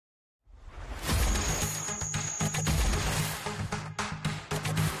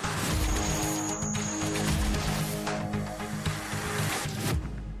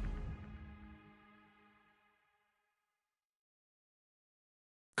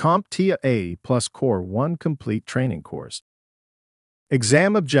CompTIA A plus Core 1 Complete Training Course.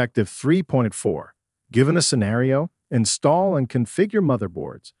 Exam Objective 3.4. Given a scenario, install and configure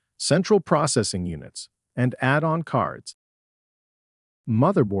motherboards, central processing units, and add-on cards.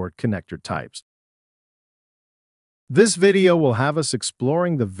 Motherboard connector types. This video will have us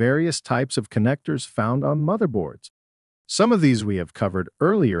exploring the various types of connectors found on motherboards. Some of these we have covered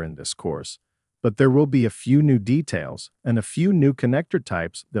earlier in this course, but there will be a few new details and a few new connector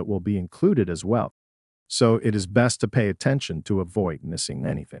types that will be included as well, so it is best to pay attention to avoid missing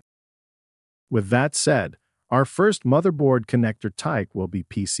anything. With that said, our first motherboard connector type will be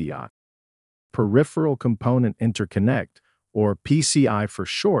PCI. Peripheral Component Interconnect, or PCI for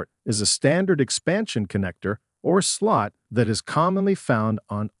short, is a standard expansion connector or slot that is commonly found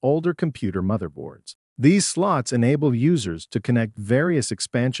on older computer motherboards. These slots enable users to connect various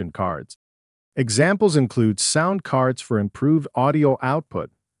expansion cards. Examples include sound cards for improved audio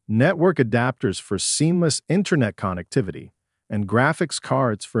output, network adapters for seamless internet connectivity, and graphics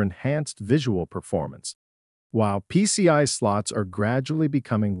cards for enhanced visual performance. While PCI slots are gradually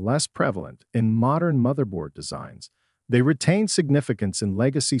becoming less prevalent in modern motherboard designs, they retain significance in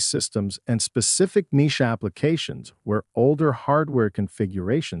legacy systems and specific niche applications where older hardware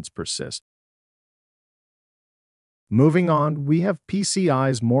configurations persist. Moving on, we have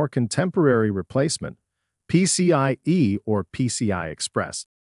PCI's more contemporary replacement, PCIe or PCI Express.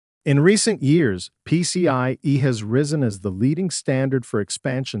 In recent years, PCIe has risen as the leading standard for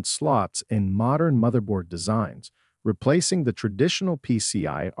expansion slots in modern motherboard designs, replacing the traditional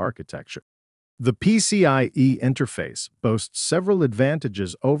PCI architecture. The PCIe interface boasts several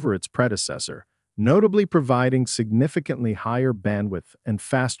advantages over its predecessor, notably providing significantly higher bandwidth and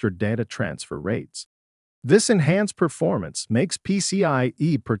faster data transfer rates. This enhanced performance makes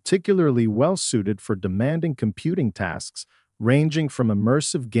PCIe particularly well-suited for demanding computing tasks, ranging from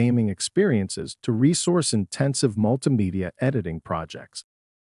immersive gaming experiences to resource-intensive multimedia editing projects.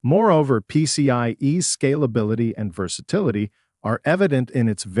 Moreover, PCIe's scalability and versatility are evident in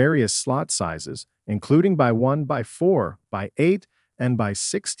its various slot sizes, including by 1 by 4, by 8, and by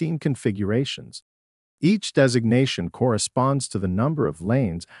 16 configurations. Each designation corresponds to the number of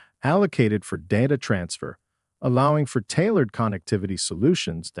lanes allocated for data transfer, allowing for tailored connectivity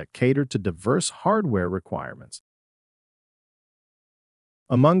solutions that cater to diverse hardware requirements.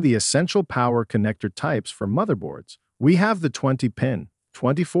 Among the essential power connector types for motherboards, we have the 20-pin,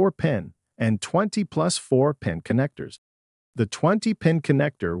 24-pin, and 20+4-pin connectors. The 20-pin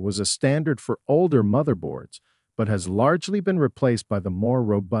connector was a standard for older motherboards, but has largely been replaced by the more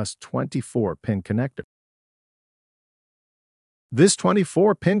robust 24-pin connector. This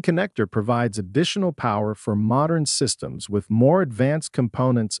 24-pin connector provides additional power for modern systems with more advanced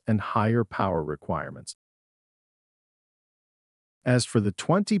components and higher power requirements. As for the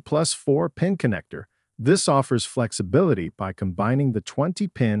 20+4-pin connector, this offers flexibility by combining the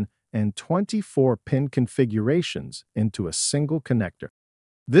 20-pin and 24-pin configurations into a single connector.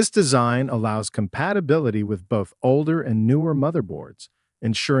 This design allows compatibility with both older and newer motherboards,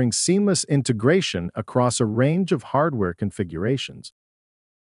 ensuring seamless integration across a range of hardware configurations.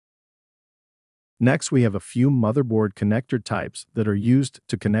 Next, we have a few motherboard connector types that are used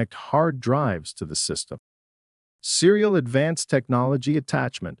to connect hard drives to the system. Serial Advanced Technology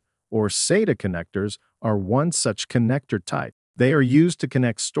Attachment, or SATA connectors, are one such connector type. They are used to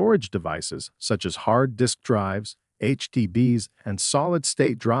connect storage devices such as hard disk drives, HDDs, and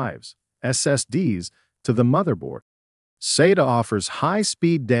solid-state drives, SSDs, to the motherboard. SATA offers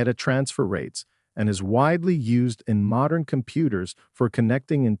high-speed data transfer rates and is widely used in modern computers for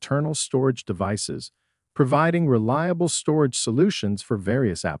connecting internal storage devices, providing reliable storage solutions for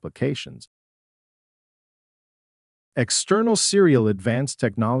various applications. External Serial Advanced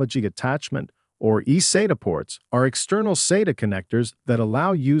Technology Attachment, or eSATA ports, are external SATA connectors that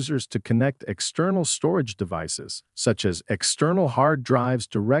allow users to connect external storage devices, such as external hard drives,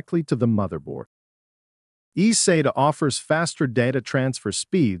 directly to the motherboard. eSATA offers faster data transfer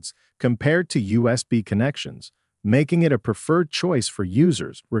speeds compared to USB connections, making it a preferred choice for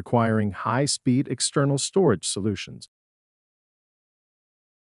users requiring high-speed external storage solutions.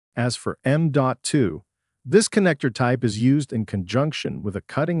 As for M.2, this connector type is used in conjunction with a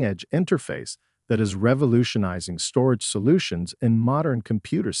cutting-edge interface that is revolutionizing storage solutions in modern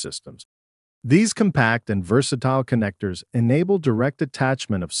computer systems. These compact and versatile connectors enable direct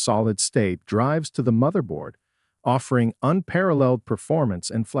attachment of solid-state drives to the motherboard, offering unparalleled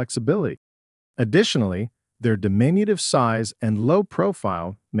performance and flexibility. Additionally, their diminutive size and low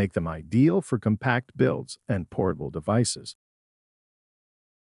profile make them ideal for compact builds and portable devices.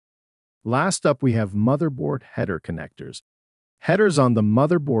 Last up, we have motherboard header connectors. Headers on the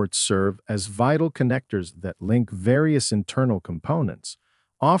motherboard serve as vital connectors that link various internal components,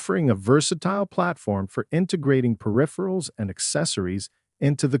 offering a versatile platform for integrating peripherals and accessories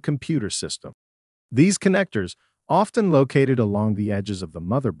into the computer system. These connectors, often located along the edges of the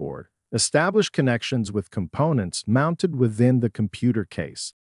motherboard, establish connections with components mounted within the computer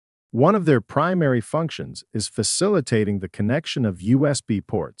case. One of their primary functions is facilitating the connection of USB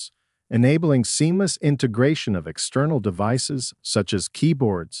ports, enabling seamless integration of external devices such as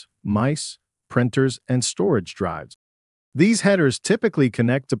keyboards, mice, printers, and storage drives. These headers typically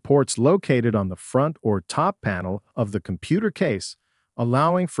connect to ports located on the front or top panel of the computer case,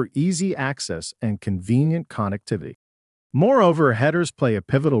 allowing for easy access and convenient connectivity. Moreover, headers play a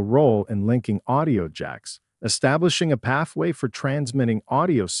pivotal role in linking audio jacks, establishing a pathway for transmitting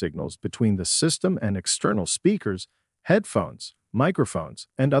audio signals between the system and external speakers, headphones, microphones,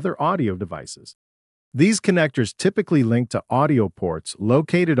 and other audio devices. These connectors typically link to audio ports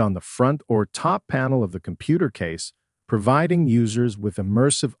located on the front or top panel of the computer case, providing users with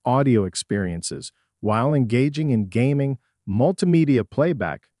immersive audio experiences while engaging in gaming, multimedia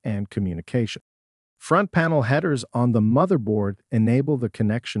playback, and communication. Front panel headers on the motherboard enable the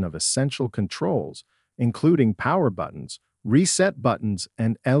connection of essential controls, including power buttons, reset buttons,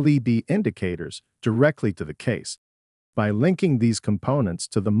 and LED indicators, directly to the case. By linking these components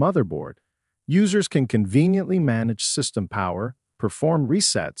to the motherboard, users can conveniently manage system power, perform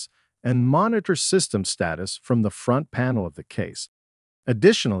resets, and monitor system status from the front panel of the case.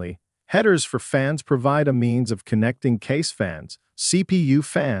 Additionally, headers for fans provide a means of connecting case fans, CPU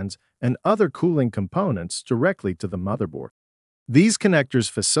fans, and other cooling components directly to the motherboard. These connectors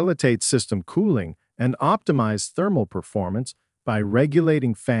facilitate system cooling and optimize thermal performance by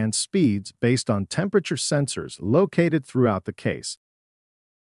regulating fan speeds based on temperature sensors located throughout the case.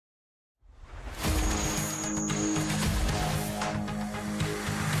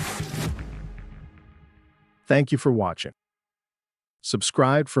 Thank you for watching.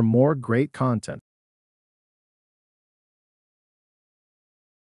 Subscribe for more great content.